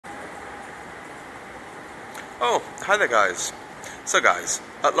Oh, hi there guys. So guys,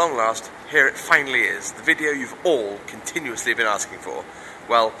 at long last, here it finally is, the video you've all continuously been asking for.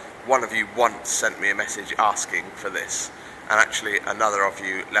 Well, one of you once sent me a message asking for this, and actually another of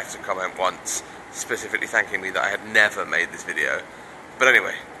you left a comment once, specifically thanking me that I had never made this video. But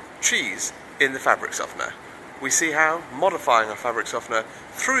anyway, cheese in the fabric softener. We see how modifying our fabric softener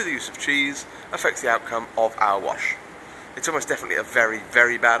through the use of cheese affects the outcome of our wash. It's almost definitely a very,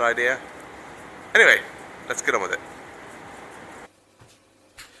 very bad idea. Anyway, let's get on with it.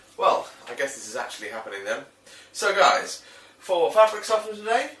 Well, I guess this is actually happening then. So guys, for fabric softener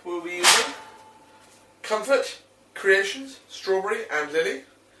today, we'll be using Comfort, Creations, Strawberry and Lily.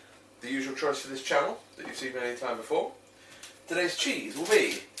 The usual choice for this channel that you've seen many times before. Today's cheese will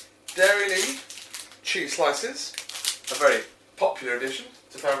be Dairylea cheese slices, a very popular addition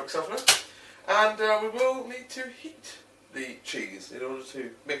to fabric softener. And we will need to heat the cheese in order to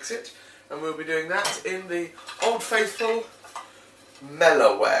mix it. And we'll be doing that in the Old Faithful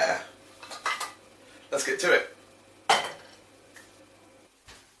Mellowware. Let's get to it.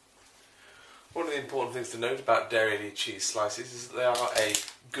 One of the important things to note about Dairylea cheese slices is that they are a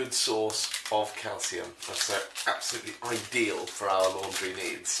good source of calcium. So absolutely ideal for our laundry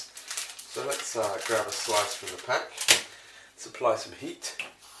needs. So let's grab a slice from the pack, let's apply some heat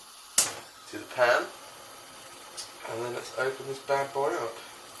to the pan, and then let's open this bad boy up.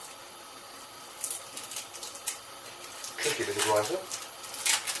 Tricky little writer.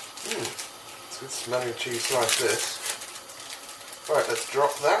 It's a good smelling cheese slice this. Right, let's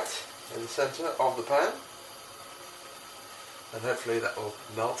drop that in the centre of the pan, and hopefully that will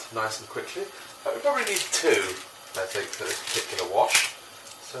melt nice and quickly. But we probably need two, I think, for this particular wash.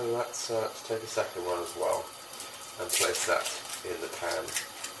 So let's take a second one as well and place that in the pan.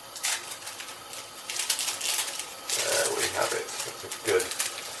 There we have it. That's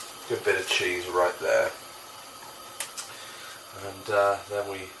a good bit of cheese right there. And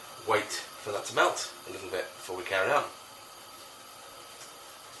then we wait for that to melt a little bit before we carry on.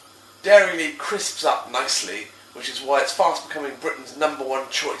 Dairylea crisps up nicely, which is why it's fast becoming Britain's #1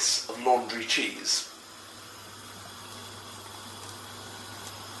 choice of laundry cheese.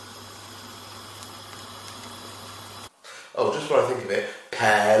 Oh, just when I think of it,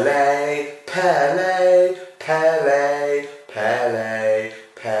 Pele, Pele, Pele, Pele,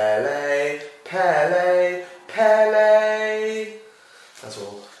 Pele, Pele, Pele. That's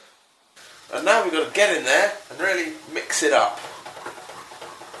all. And now we've got to get in there and really mix it up.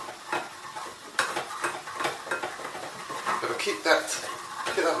 Got to keep that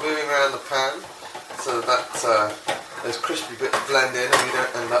moving around the pan so that those crispy bits blend in and we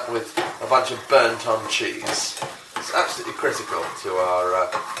don't end up with a bunch of burnt on cheese. It's absolutely critical to our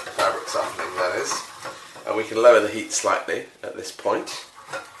fabric softening, that is. And we can lower the heat slightly at this point.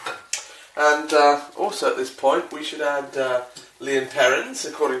 And also at this point we should add Lea & Perrins,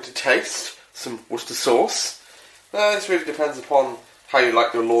 according to taste, some Worcester sauce. This really depends upon how you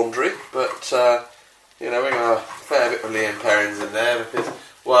like your laundry, but you know, we're going to have a fair bit of Lea & Perrins in there because,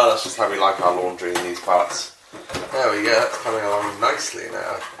 well, that's just how we like our laundry in these parts. There we go, that's coming along nicely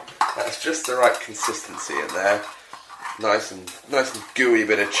now. That's just the right consistency in there. Nice and gooey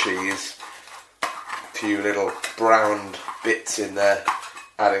bit of cheese. A few little browned bits in there,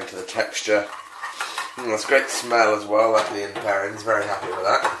 adding to the texture. That's a great smell as well, that Lea & Perrins. Very happy with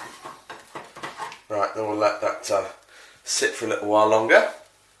that. Right, then we'll let that sit for a little while longer.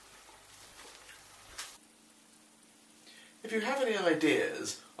 If you have any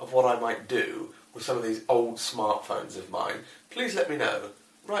ideas of what I might do with some of these old smartphones of mine, please let me know.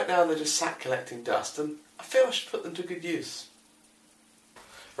 Right now they're just sat collecting dust, and I feel I should put them to good use.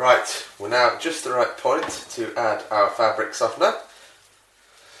 Right, we're now at just the right point to add our fabric softener.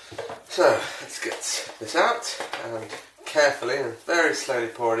 So, let's get this out and carefully and very slowly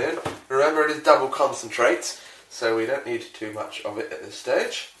pour it in. Remember, it is double concentrate, so we don't need too much of it at this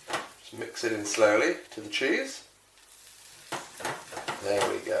stage. Just mix it in slowly to the cheese. There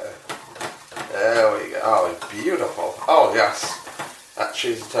we go. There we go. Oh, beautiful. Oh, yes. That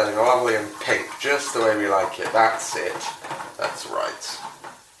cheese is turning lovely and pink, just the way we like it. That's it. That's right.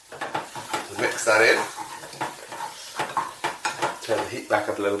 So mix that in. Turn the heat back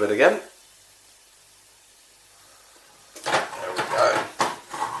up a little bit again. There we go.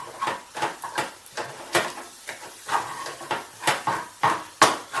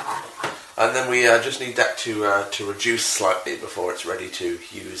 And then we just need that to reduce slightly before it's ready to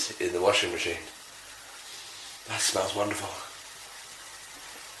use in the washing machine. That smells wonderful.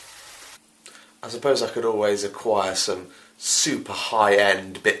 I suppose I could always acquire some super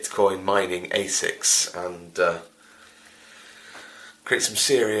high-end Bitcoin mining ASICs and create some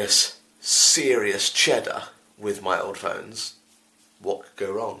serious cheddar with my old phones, what could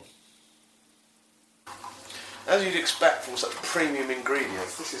go wrong? As you'd expect from such premium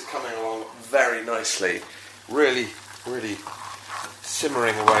ingredients, this is coming along very nicely. Really, really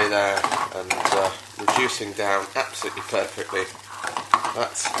simmering away there and reducing down absolutely perfectly.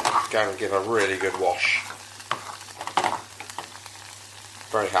 That's going to give a really good wash.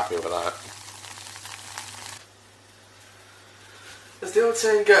 Very happy with that. As the old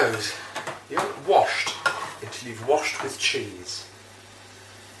saying goes, you haven't washed until you've washed with cheese.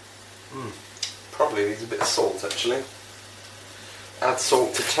 Probably needs a bit of salt actually. Add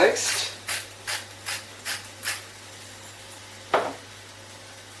salt to taste.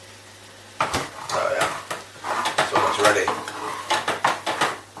 Oh yeah, so that's ready.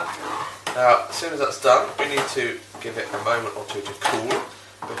 Now, as soon as that's done, we need to give it a moment or two to cool,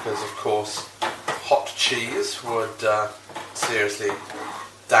 because of course hot cheese would seriously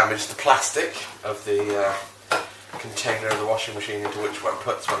damage the plastic of the container of the washing machine into which one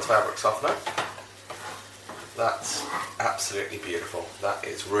puts one's fabric softener. That's absolutely beautiful. That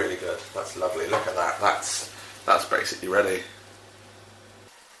is really good. That's lovely. Look at that. That's basically ready.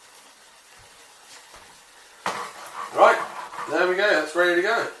 Right, there we go. That's ready to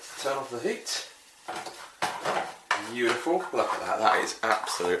go. Turn off the heat. Beautiful. Look at that. That is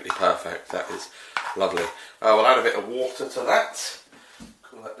absolutely perfect. That is lovely. We'll add a bit of water to that.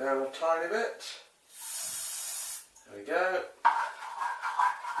 Cool that down a tiny bit. There we go.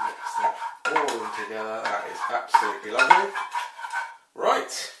 Mix that all in together. That is absolutely lovely.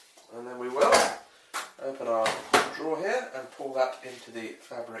 Right, and then we will open our drawer here and pull that into the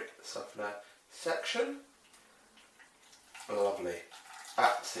fabric softener section. Lovely.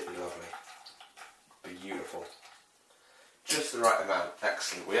 Absolutely lovely. Beautiful. Just the right amount.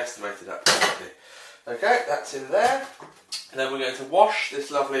 Excellent. We estimated that perfectly. Okay, that's in there. And then we're going to wash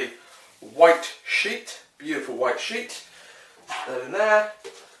this lovely white sheet. Beautiful white sheet. That in there.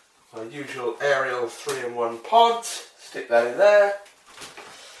 Our usual Ariel 3-in-1 pods. Stick that in there.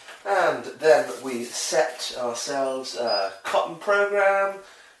 And then we set ourselves a cotton program.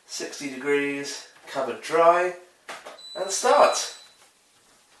 60 degrees. Covered dry. And start.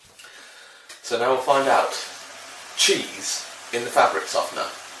 So now we'll find out. Cheese in the fabric softener.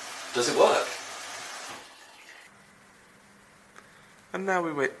 Does it work? And now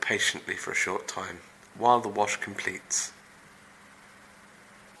we wait patiently for a short time while the wash completes.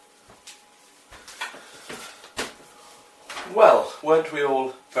 Well, weren't we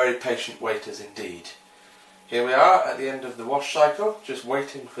all very patient waiters indeed? Here we are at the end of the wash cycle, just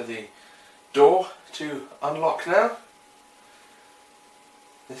waiting for the door to unlock now.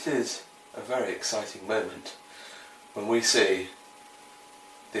 This is a very exciting moment when we see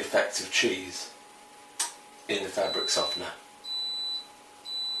the effects of cheese in the fabric softener.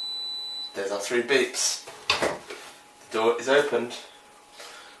 There's our 3 beeps. The door is opened.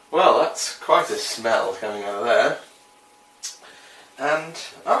 Well, that's quite a smell coming out of there. And,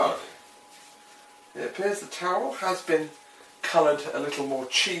 oh, it appears the towel has been coloured a little more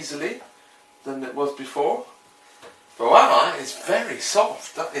cheesily than it was before. But wow, that is very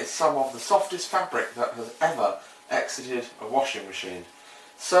soft. That is some of the softest fabric that has ever exited a washing machine.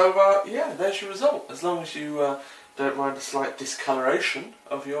 So, yeah, there's your result. As long as you don't mind a slight discoloration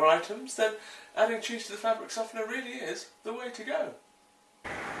of your items, then adding cheese to the fabric softener really is the way to go.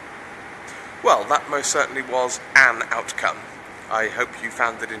 Well, that most certainly was an outcome. I hope you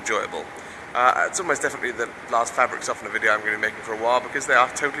found it enjoyable. It's almost definitely the last fabric softener video I'm going to be making for a while because they are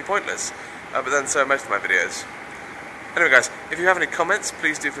totally pointless. But then so are most of my videos. Anyway guys, if you have any comments,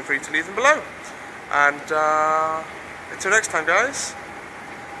 please do feel free to leave them below. And until next time guys,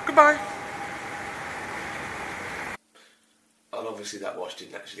 goodbye. And obviously that wash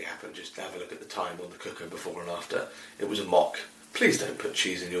didn't actually happen, just have a look at the time on the cooker before and after. It was a mock. Please don't put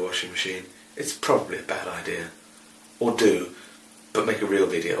cheese in your washing machine. It's probably a bad idea. Or do, but make a real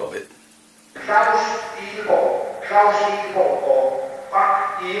video of it.